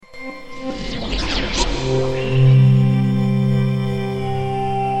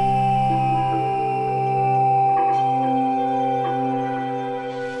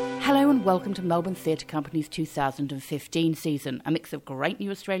welcome to Melbourne Theatre Company's 2015 season. A mix of great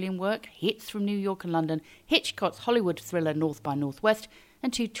new Australian work, hits from New York and London, Hitchcock's Hollywood thriller North by Northwest,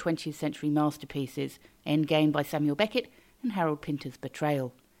 and two 20th century masterpieces, Endgame by Samuel Beckett and Harold Pinter's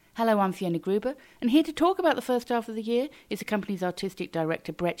Betrayal. Hello, I'm Fiona Gruber, and here to talk about the first half of the year is the company's artistic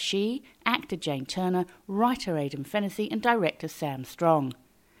director Brett Sheehy, actor Jane Turner, writer Aidan Fennessy and director Sam Strong.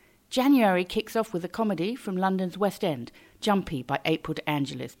 January kicks off with a comedy from London's West End, Jumpy by April De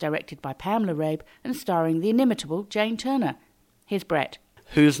Angelis, directed by Pamela Rabe and starring the inimitable Jane Turner. Here's Brett.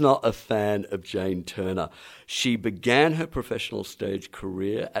 Who's not a fan of Jane Turner? She began her professional stage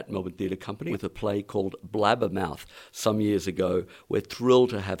career at Melbourne Theatre Company with a play called Blabbermouth some years ago. We're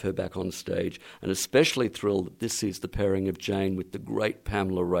thrilled to have her back on stage, and especially thrilled that this is the pairing of Jane with the great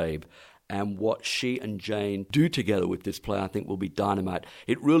Pamela Rabe. And what she and Jane do together with this play, I think, will be dynamite.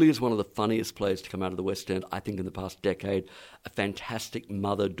 It really is one of the funniest plays to come out of the West End, I think, in the past decade. A fantastic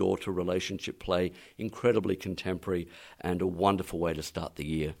mother-daughter relationship play, incredibly contemporary, and a wonderful way to start the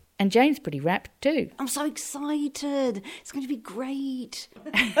year. And Jane's pretty rapt too. I'm so excited. It's going to be great.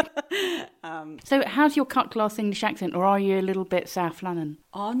 So how's your cut-glass English accent, or are you a little bit South London?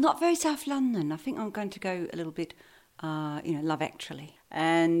 Oh, not very South London. I think I'm going to go a little bit, Love Actually.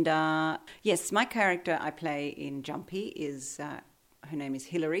 And yes, my character I play in Jumpy is, her name is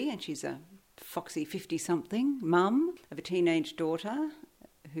Hilary, and she's a foxy 50-something mum of a teenage daughter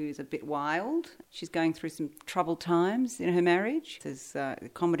who's a bit wild. She's going through some troubled times in her marriage. There's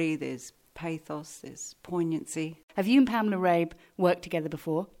comedy, there's pathos, there's poignancy. Have you and Pamela Rabe worked together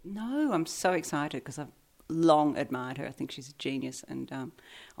before? No, I'm so excited because I've long admired her. I think she's a genius and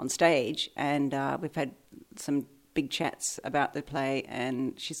on stage, and we've had some big chats about the play,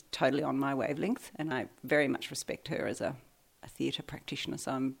 and she's totally on my wavelength, and I very much respect her as a theatre practitioner,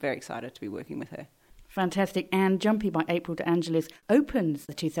 so I'm very excited to be working with her. Fantastic. And Jumpy by April De Angelis opens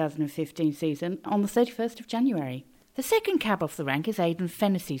the 2015 season on the 31st of January. The second cab off the rank is Aidan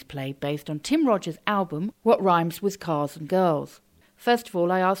Fennessy's play based on Tim Rogers' album What Rhymes with Cars and Girls. First of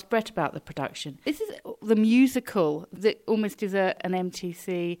all, I asked Brett about the production. This is the musical that almost is an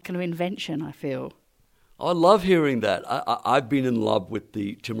MTC kind of invention, I feel. I love hearing that. I've been in love with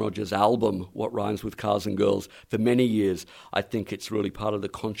the Tim Rogers album, What Rhymes with Cars and Girls, for many years. I think it's really part of the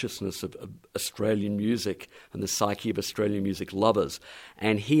consciousness of Australian music and the psyche of Australian music lovers.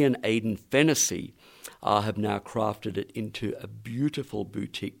 And he and Aidan Fennessy have now crafted it into a beautiful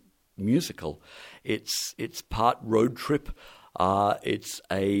boutique musical. It's part road trip. It's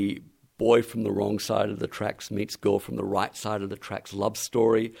a boy from the wrong side of the tracks meets girl from the right side of the tracks love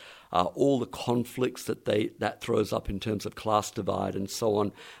story. All the conflicts that throws up in terms of class divide and so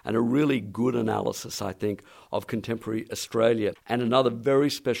on, and a really good analysis, I think, of contemporary Australia. And another very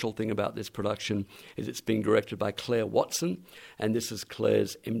special thing about this production is it's being directed by Claire Watson, and this is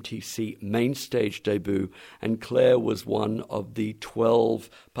Claire's MTC main stage debut, and Claire was one of the 12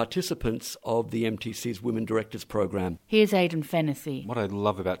 participants of the MTC's Women Directors Program. Here's Aidan Fennessy. What I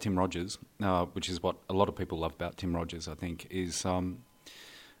love about Tim Rogers, which is what a lot of people love about Tim Rogers, I think, is... and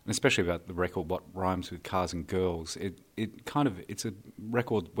especially about the record, What Rhymes with Cars and Girls, it's a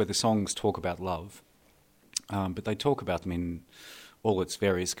record where the songs talk about love, but they talk about them in all its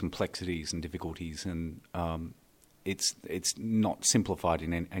various complexities and difficulties, and it's not simplified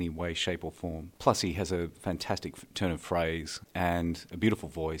in any way, shape or form. Plus he has a fantastic turn of phrase and a beautiful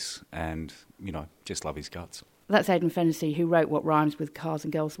voice, and, just love his guts. That's Aidan Fennessy, who wrote What Rhymes with Cars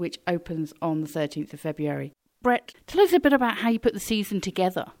and Girls, which opens on the 13th of February. Brett, tell us a bit about how you put the season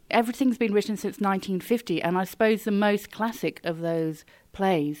together. Everything's been written since 1950, and I suppose the most classic of those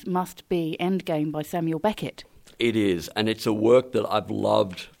plays must be Endgame by Samuel Beckett. It is, and it's a work that I've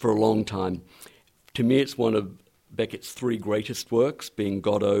loved for a long time. To me, it's one of Beckett's three greatest works, being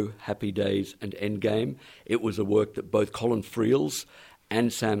Godot, Happy Days and Endgame. It was a work that both Colin Friels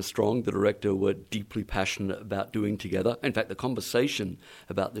and Sam Strong, the director, were deeply passionate about doing together. In fact, the conversation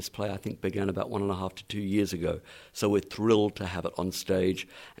about this play, I think, began about 1.5 to 2 years ago. So we're thrilled to have it on stage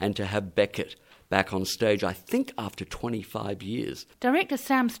and to have Beckett back on stage, I think, after 25 years. Director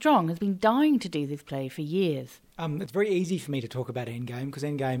Sam Strong has been dying to do this play for years. It's very easy for me to talk about Endgame because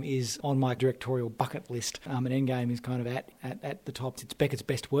Endgame is on my directorial bucket list, and Endgame is kind of at the top. It's Beckett's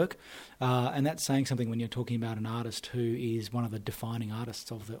best work, and that's saying something when you're talking about an artist who is one of the defining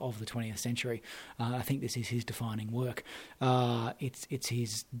artists of the 20th century. I think this is his defining work. It's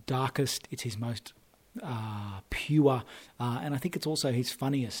his darkest, it's his most pure, and I think it's also his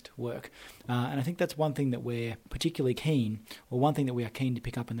funniest work. And I think that's one thing that we're particularly keen, or one thing that we are keen to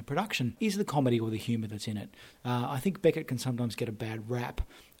pick up in the production, is the comedy or the humour that's in it. I think Beckett can sometimes get a bad rap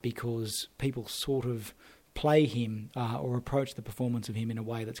because people sort of play him or approach the performance of him in a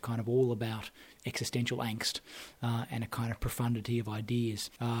way that's kind of all about existential angst and a kind of profundity of ideas.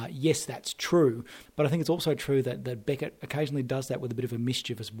 Yes, that's true, but I think it's also true that Beckett occasionally does that with a bit of a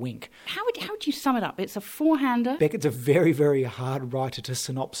mischievous wink. How would you sum it up? It's a four-hander. Beckett's a very, very hard writer to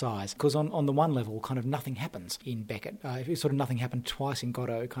synopsise, because on the one level, kind of nothing happens in Beckett. If sort of nothing happened twice in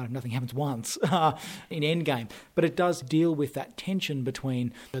Godot, kind of nothing happens once in Endgame. But it does deal with that tension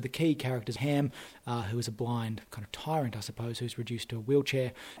between the key characters, Ham, who is a blind kind of tyrant, I suppose, who's reduced to a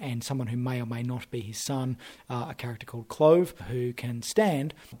wheelchair, and someone who may or may not be his son, a character called Clove, who can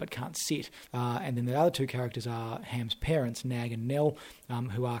stand but can't sit. And then the other two characters are Ham's parents, Nag and Nell,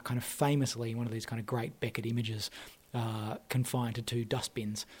 who are kind of famously one of these kind of great Beckett images, confined to two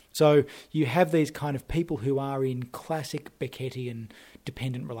dustbins. So you have these kind of people who are in classic Beckettian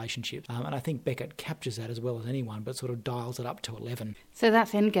dependent relationships. And I think Beckett captures that as well as anyone, but sort of dials it up to 11. So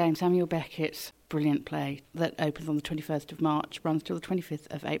that's Endgame, Samuel Beckett's brilliant play that opens on the 21st of March, runs till the 25th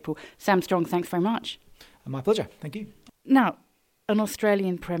of April. Sam Strong, thanks very much. My pleasure. Thank you. Now, an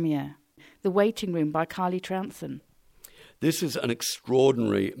Australian premiere, The Waiting Room by Kylie Trounson. This is an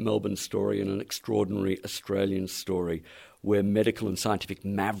extraordinary Melbourne story and an extraordinary Australian story where medical and scientific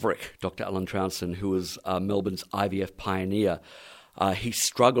maverick Dr. Alan Trounson, who was Melbourne's IVF pioneer, he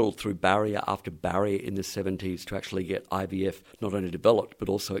struggled through barrier after barrier in the 70s to actually get IVF not only developed but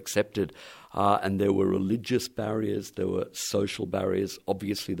also accepted. And there were religious barriers, there were social barriers,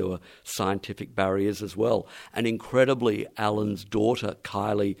 obviously there were scientific barriers as well. And incredibly, Alan's daughter,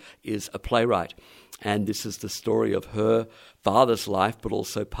 Kylie, is a playwright. And this is the story of her father's life, but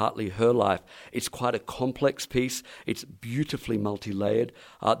also partly her life. It's quite a complex piece. It's beautifully multi-layered.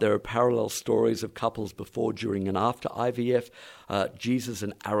 There are parallel stories of couples before, during, and after IVF. Jesus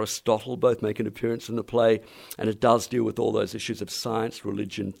and Aristotle both make an appearance in the play, and it does deal with all those issues of science,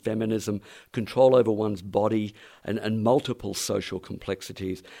 religion, feminism, control over one's body, and multiple social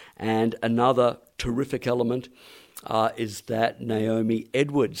complexities. And another terrific element is that Naomi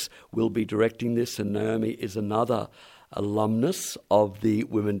Edwards will be directing this, and Naomi is another alumnus of the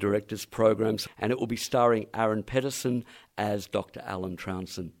Women Directors programs, and it will be starring Aaron Pedersen as Dr. Alan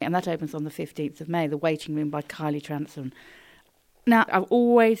Trounson. And that opens on the 15th of May, The Waiting Room by Kylie Trounson. Now, I've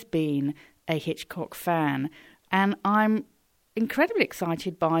always been a Hitchcock fan, and I'm incredibly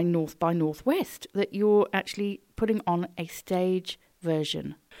excited by North by Northwest, that you're actually putting on a stage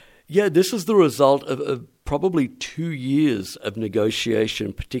version. Yeah, this is the result of probably 2 years of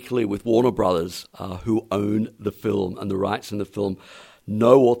negotiation, particularly with Warner Brothers, who own the film and the rights in the film.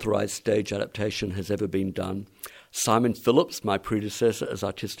 No authorised stage adaptation has ever been done. Simon Phillips, my predecessor as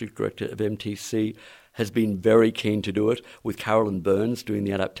artistic director of MTC, has been very keen to do it, with Carolyn Burns doing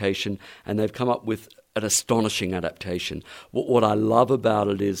the adaptation, and they've come up with an astonishing adaptation. What I love about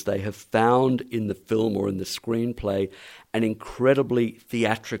it is they have found in the film or in the screenplay an incredibly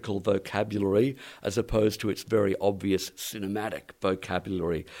theatrical vocabulary as opposed to its very obvious cinematic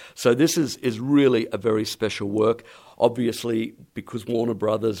vocabulary. So this is really a very special work. Obviously, because Warner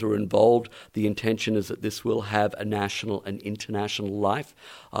Brothers are involved, the intention is that this will have a national and international life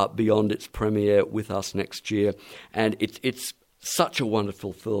beyond its premiere with us next year. And it's such a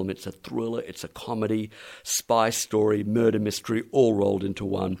wonderful film. It's a thriller, it's a comedy, spy story, murder mystery, all rolled into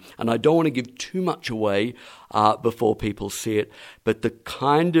one. And I don't want to give too much away before people see it, but the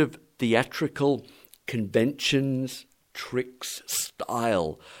kind of theatrical conventions, tricks,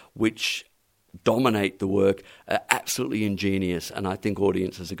 style, which dominate the work are absolutely ingenious, and I think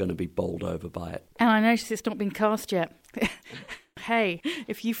audiences are going to be bowled over by it. And I notice it's not been cast yet. Hey,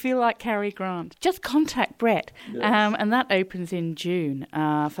 if you feel like Cary Grant, just contact Brett. Yes. And that opens in June,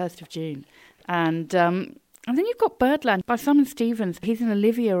 1st of June. And then you've got Birdland by Simon Stevens. He's an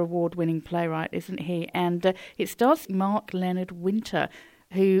Olivier Award-winning playwright, isn't he? And it stars Mark Leonard Winter,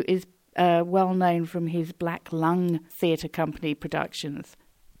 who is well known from his Black Lung Theatre Company productions.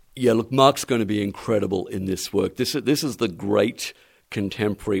 Yeah, look, Mark's going to be incredible in this work. This is the great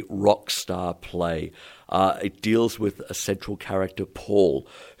contemporary rock star play. It deals with a central character, Paul,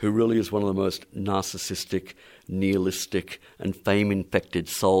 who really is one of the most narcissistic, nihilistic and fame-infected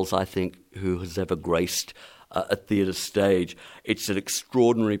souls, I think, who has ever graced a theatre stage. It's an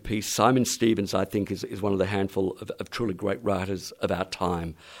extraordinary piece. Simon Stevens, I think, is one of the handful of truly great writers of our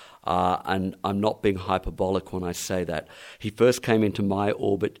time. And I'm not being hyperbolic when I say that. He first came into my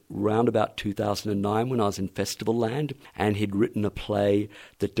orbit round about 2009 when I was in Festival Land, and he'd written a play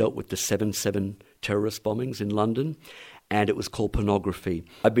that dealt with the 7/7 terrorist bombings in London, and it was called Pornography.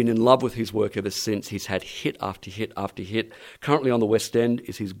 I've been in love with his work ever since. He's had hit after hit after hit. Currently on the West End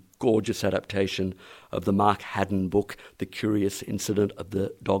is his gorgeous adaptation of the Mark Haddon book, The Curious Incident of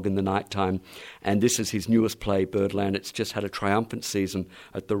the Dog in the Nighttime. And this is his newest play, Birdland. It's just had a triumphant season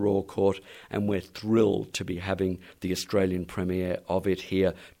at the Royal Court, and we're thrilled to be having the Australian premiere of it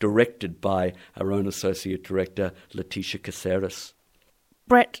here, directed by our own Associate Director, Letitia Caceres.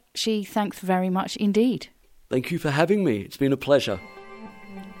 Brett, Sheehy, thanks very much indeed. Thank you for having me. It's been a pleasure.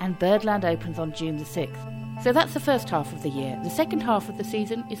 And Birdland opens on June the 6th. So that's the first half of the year. The second half of the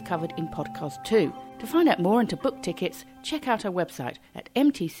season is covered in podcast 2. To find out more and to book tickets, check out our website at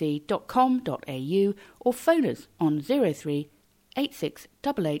mtc.com.au or phone us on 03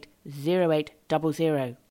 8688 0800.